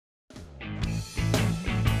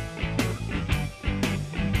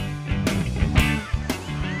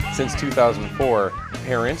Since 2004,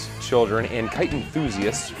 parents, children, and kite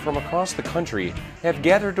enthusiasts from across the country have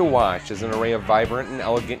gathered to watch as an array of vibrant and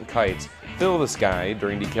elegant kites fill the sky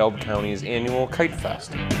during DeKalb County's annual Kite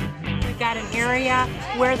Fest. We've got an area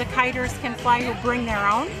where the kiters can fly who bring their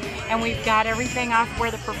own, and we've got everything off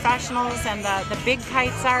where the professionals and the big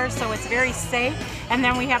kites are, so it's very safe. And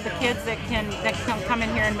then we have the kids that can come in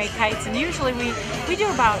here and make kites, and usually we do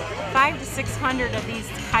about 500 to 600 of these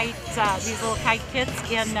kites, these little kite kits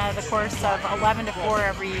in the course of 11 to 4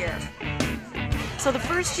 every year. So the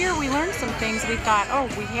first year we learned some things. We thought, oh,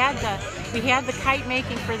 we had the kite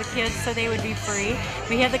making for the kids so they would be free.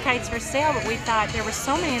 We had the kites for sale, but we thought there were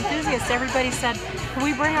so many enthusiasts. Everybody said, can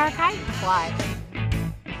we bring our kite and fly?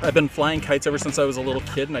 I've been flying kites ever since I was a little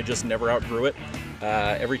kid, and I just never outgrew it.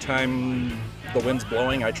 Every time the wind's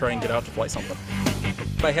blowing, I try and get out to fly something.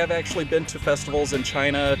 I have actually been to festivals in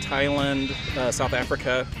China, Thailand, South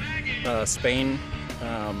Africa, Spain,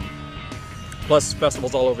 plus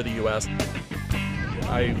festivals all over the U.S.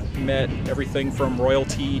 I've met everything from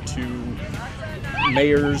royalty to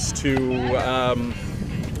mayors to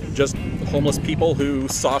just homeless people who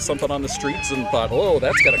saw something on the streets and thought, oh,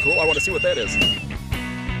 that's kind of cool, I want to see what that is.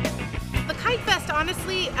 The Kite Fest,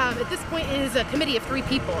 honestly, at this point is a committee of 3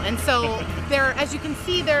 people, and so there, as you can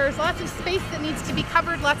see, there's lots of space that needs to be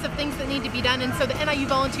covered, lots of things that need to be done, and so the NIU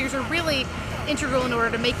volunteers are really integral in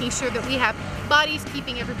order to making sure that we have bodies,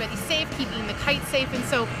 keeping everybody safe, keeping the kite safe, and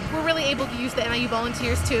so we're really able to use the NIU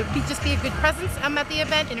volunteers to just be a good presence at the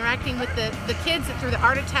event, interacting with the kids through the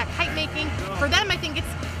Art Attack kite making. For them, I think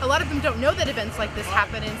a lot of them don't know that events like this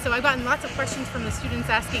happen, and so I've gotten lots of questions from the students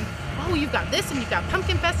asking, oh, you've got this, and you've got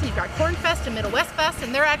Pumpkin Fest, and you've got Corn Fest, and Middle West Fest,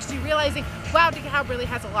 and they're actually realizing, wow, DeKalb really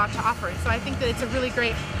has a lot to offer. And so I think that it's a really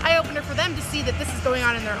great eye-opener for them to see that this is going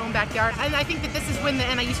on in their own backyard. And I think that this is when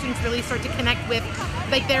the NIU students really start to connect with,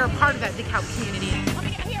 like, they're a part of that DeKalb community.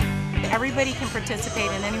 Everybody can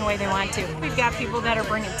participate in any way they want to. We've got people that are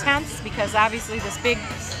bringing tents because obviously this big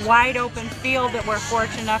wide open field that we're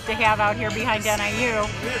fortunate enough to have out here behind NIU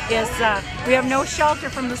is, we have no shelter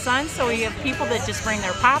from the sun, so we have people that just bring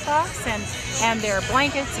their pop-ups and their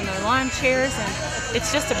blankets and their lawn chairs, and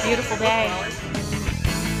it's just a beautiful day.